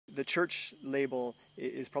the church label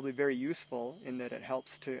is probably very useful in that it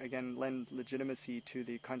helps to, again, lend legitimacy to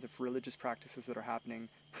the kinds of religious practices that are happening.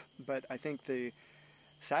 But I think the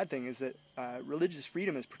sad thing is that religious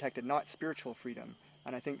freedom is protected, not spiritual freedom.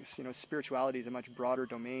 And I think, spirituality is a much broader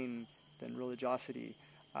domain than religiosity.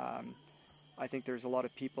 I think there's a lot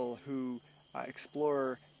of people who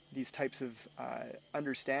explore these types of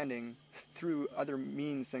understanding through other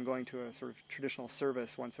means than going to a sort of traditional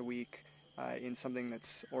service once a week in something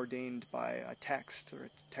that's ordained by a text or a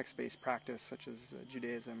text-based practice such as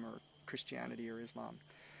Judaism or Christianity or Islam.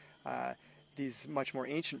 These much more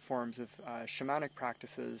ancient forms of shamanic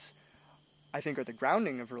practices, I think, are the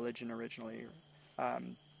grounding of religion originally,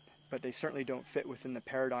 but they certainly don't fit within the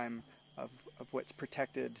paradigm of what's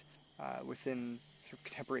protected within sort of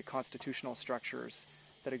contemporary constitutional structures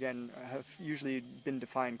that, again, have usually been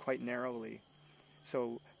defined quite narrowly.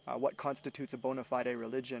 So what constitutes a bona fide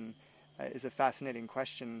religion is a fascinating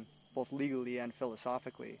question, both legally and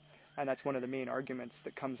philosophically. And that's one of the main arguments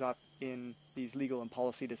that comes up in these legal and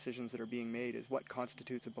policy decisions that are being made, is what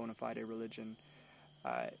constitutes a bona fide religion.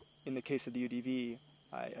 In the case of the UDV,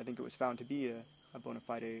 I think it was found to be a bona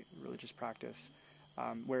fide religious practice,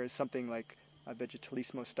 whereas something like a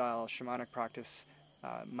vegetalismo-style shamanic practice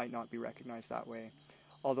might not be recognized that way.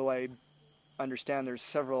 Although I understand there's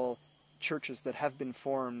several churches that have been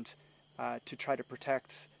formed to try to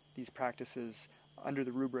protect these practices under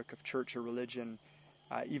the rubric of church or religion,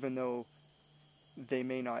 even though they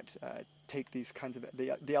may not take these kinds of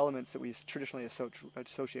the elements that we traditionally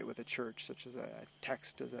associate with a church, such as a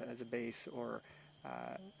text as a base, or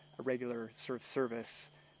a regular sort of service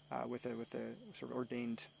with a sort of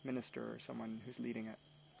ordained minister or someone who's leading it.